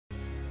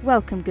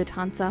Welcome, good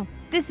hunter.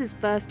 This is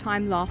First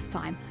Time Last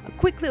Time, a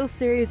quick little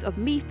series of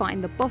me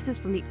fighting the bosses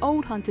from the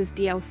Old Hunters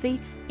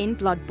DLC in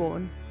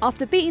Bloodborne.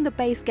 After beating the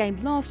base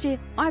game last year,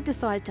 I've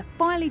decided to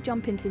finally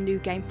jump into New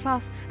Game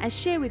Plus and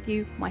share with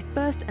you my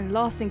first and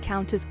last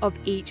encounters of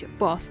each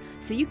boss,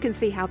 so you can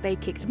see how they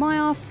kicked my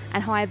ass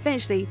and how I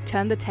eventually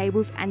turned the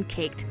tables and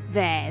kicked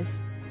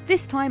theirs.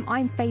 This time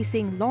I'm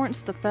facing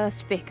Laurence the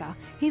First Vicar.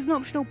 He's an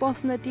optional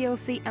boss in the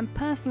DLC and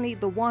personally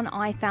the one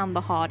I found the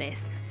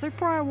hardest, so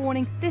prior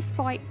warning, this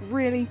fight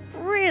really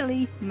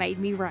made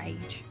me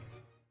rage.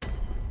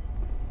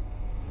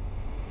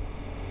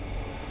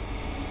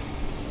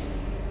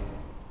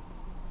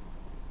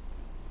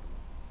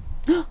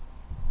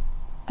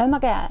 Oh my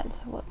god,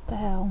 what the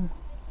hell?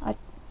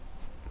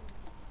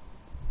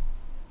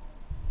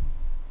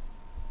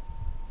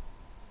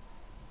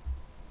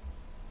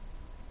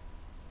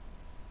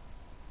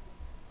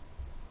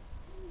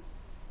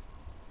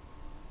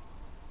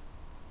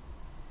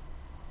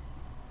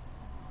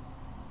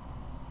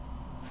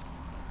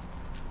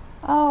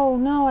 Oh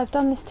no, I've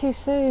done this too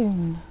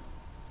soon.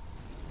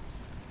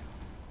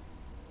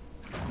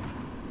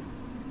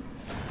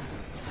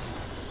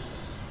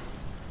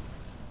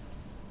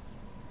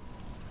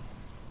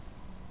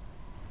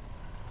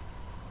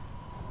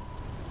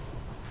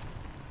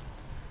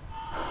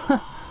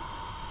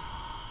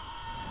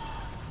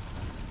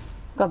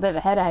 Got a bit of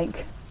a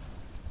headache.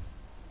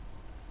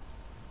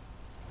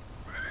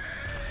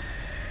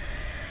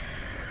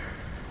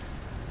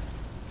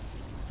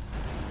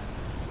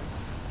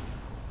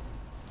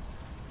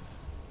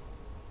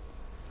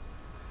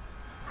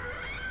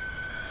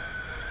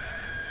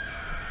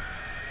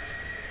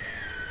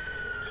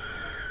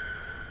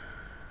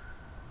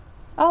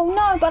 Oh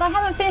no, but I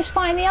haven't finished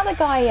fighting the other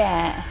guy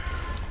yet.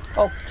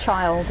 Oh,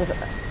 child.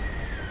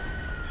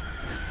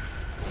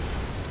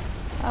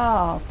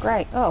 Oh,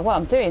 great. Oh, what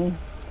I'm doing.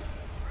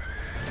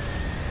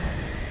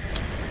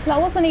 No, I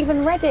wasn't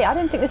even ready. I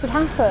didn't think this would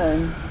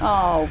happen.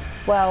 Oh,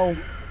 well.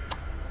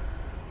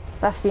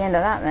 That's the end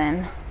of that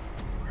then.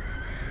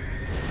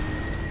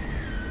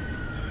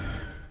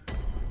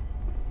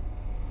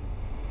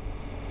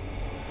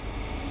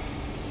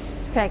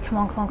 Okay, come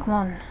on, come on, come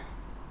on.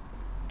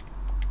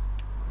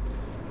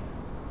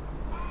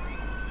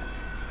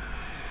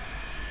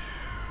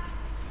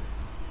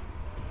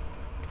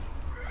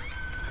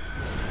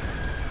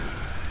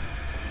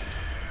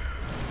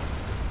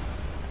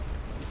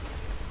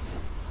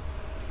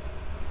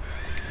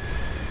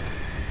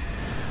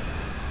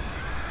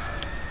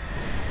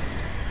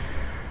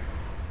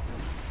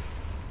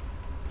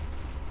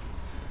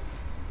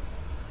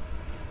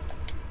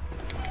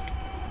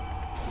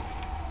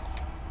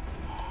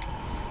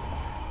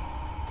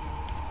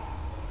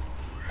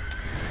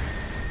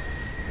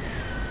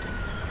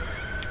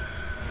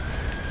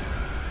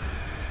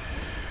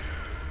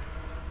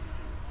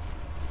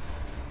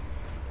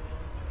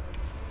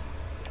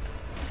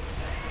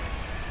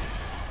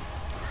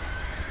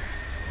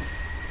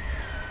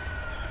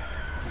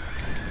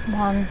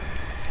 One,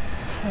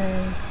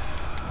 two,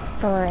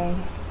 three.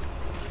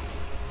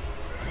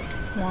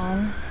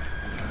 1,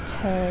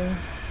 2,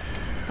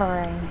 3.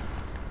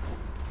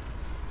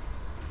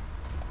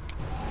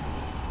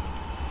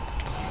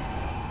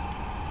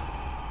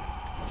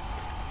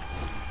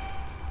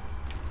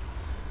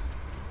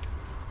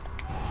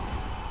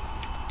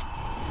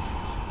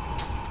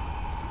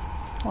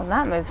 Well,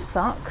 that move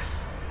sucks.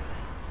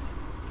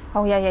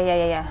 Oh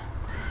yeah.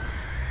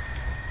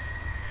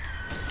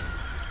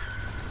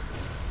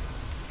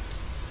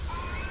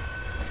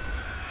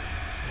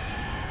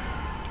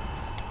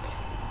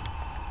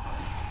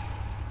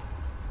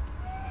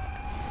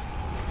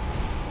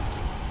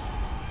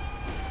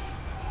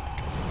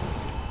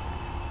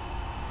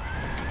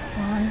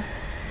 1,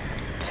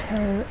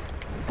 2,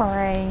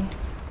 3.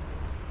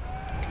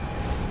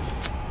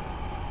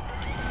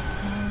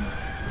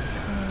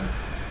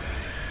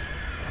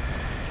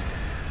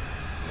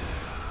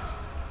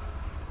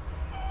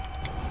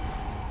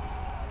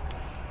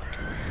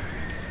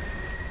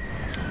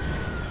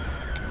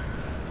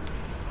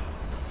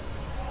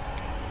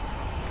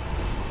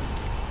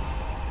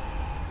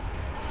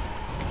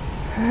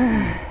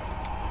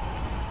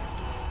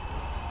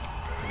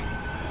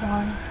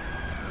 One,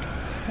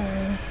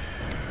 two,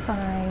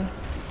 three.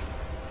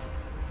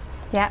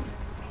 Yep.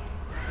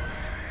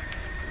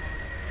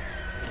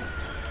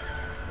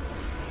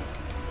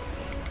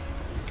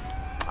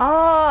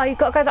 Oh, you've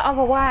got to go the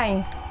other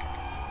way.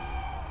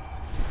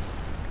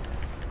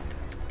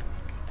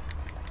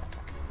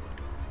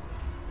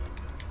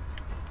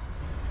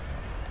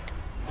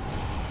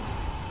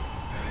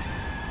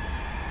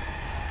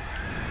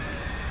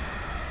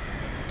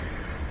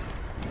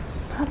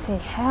 Bloody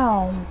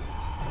hell.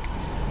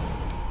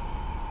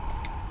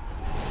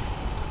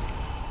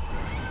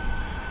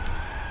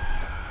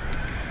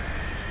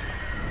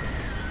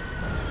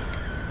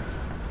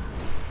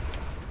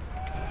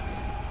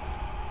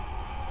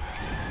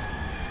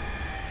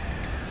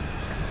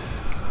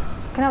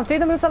 Now do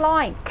the moves I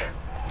like.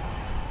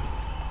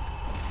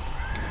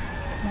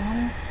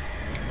 1,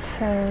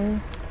 2,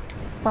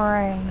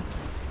 3.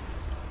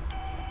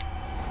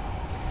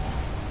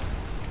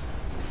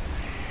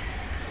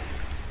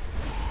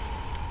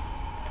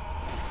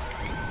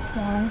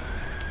 1,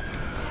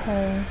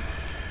 2,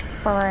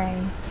 3.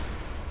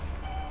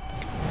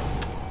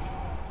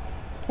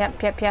 Yep.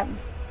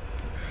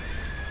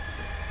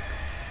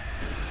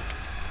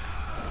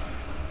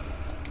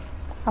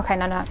 Okay,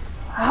 no.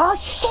 Oh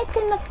shit!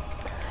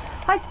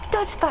 I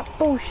dodged that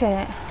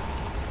bullshit.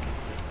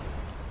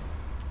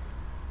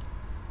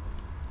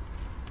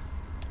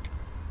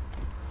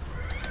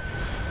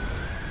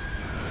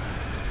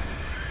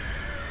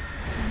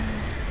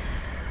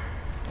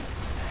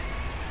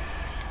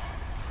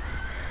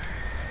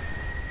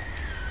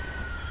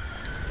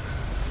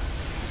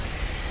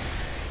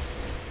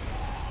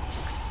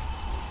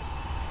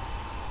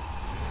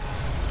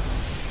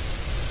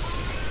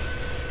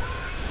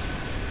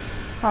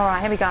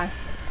 Alright, here we go.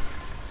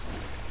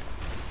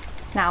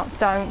 Now,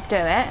 don't do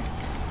it.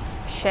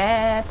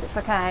 Shit, it's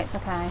okay.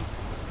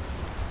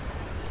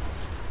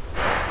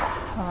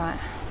 Alright,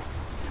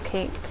 just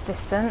keep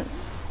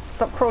distance.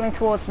 Stop crawling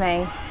towards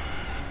me.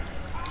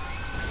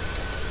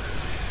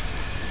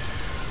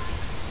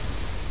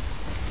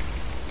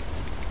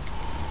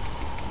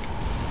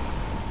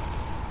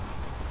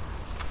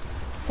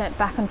 Sit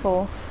back and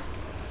forth.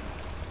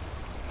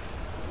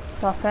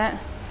 Stop it.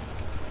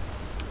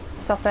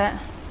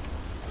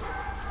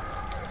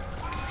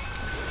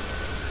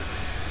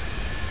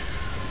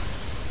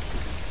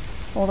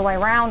 All the way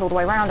around,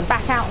 and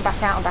back out, and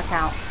back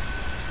out.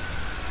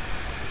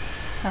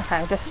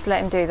 Okay, just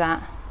let him do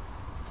that.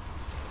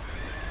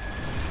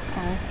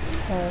 Okay,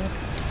 2,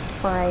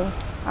 3.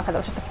 Okay, that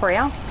was just a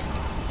 3-er.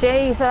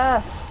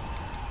 Jesus!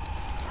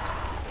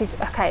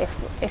 Okay,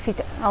 if you...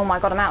 Oh my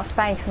god, I'm out of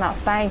space.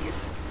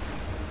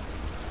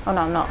 Oh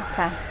no, I'm not.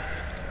 Okay.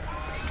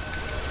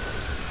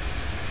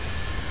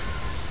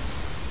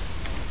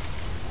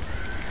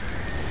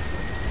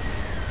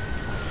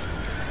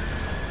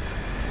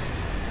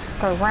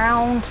 Go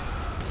round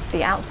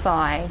the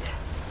outside.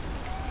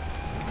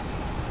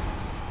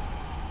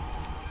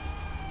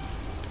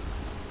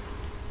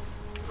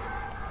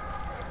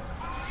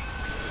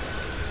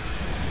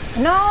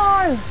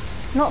 No!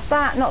 Not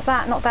that.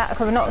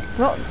 Okay, we're not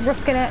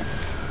risking it.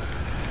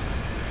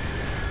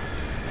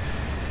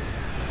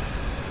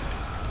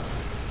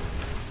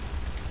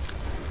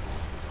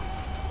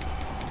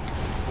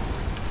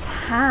 His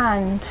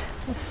hand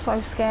is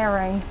so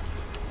scary.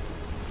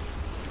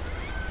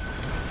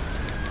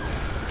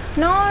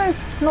 No,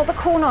 not the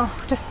corner.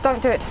 Just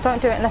don't do it. Don't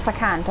do it unless I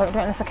can.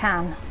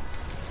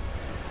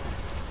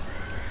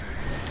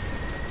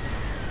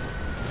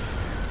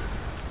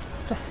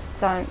 Just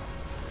don't.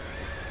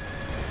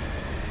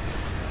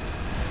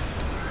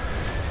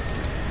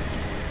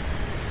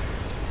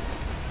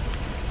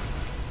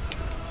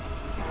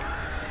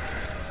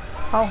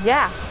 Oh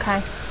yeah,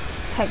 okay.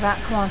 Take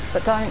that, come on.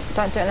 But don't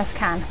do it unless I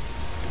can.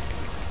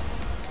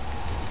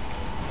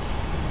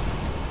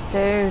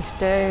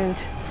 Dude.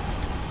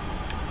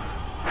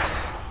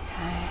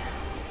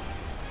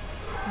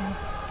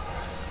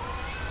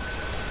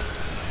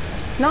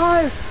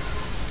 No!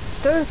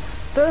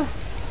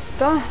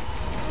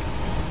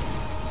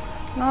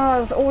 No, I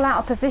was all out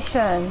of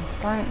position.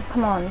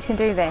 Come on, you can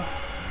do this.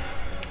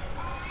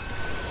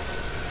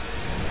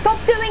 Stop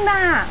doing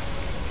that!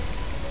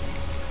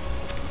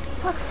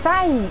 For fuck's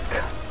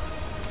sake!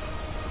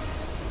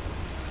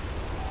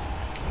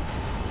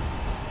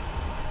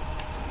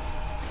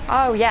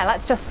 Oh yeah,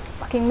 let's just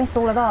fucking miss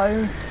all of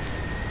those.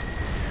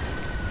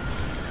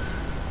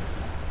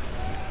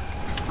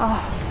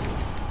 Oh.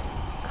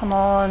 Come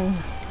on,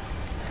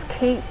 just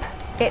keep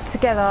it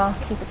together,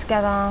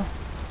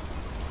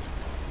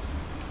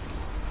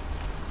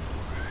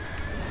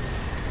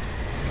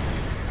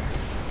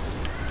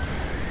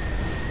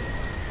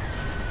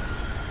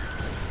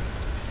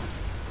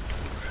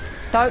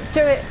 Don't do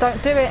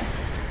it.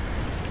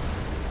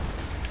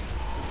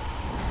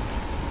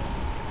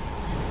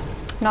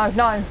 No,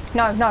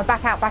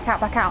 back out.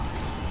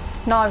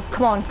 No,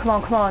 come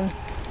on.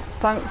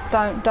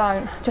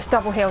 Don't. Just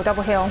double heal.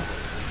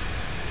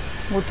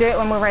 We'll do it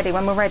when we're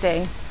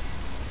ready.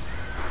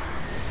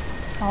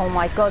 Oh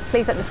my god,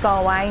 please let this go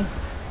away.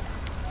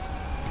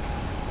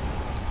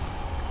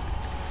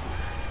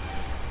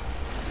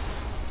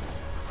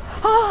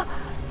 Oh,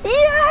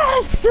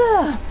 yes!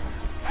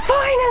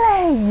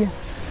 Finally!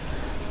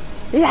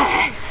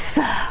 Yes!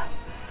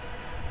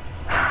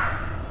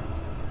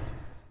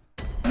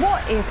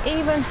 What is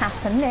even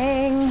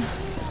happening?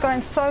 It's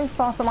going so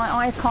fast that my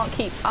eyes can't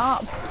keep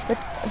up with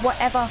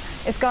whatever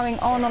is going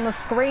on the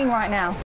screen right now.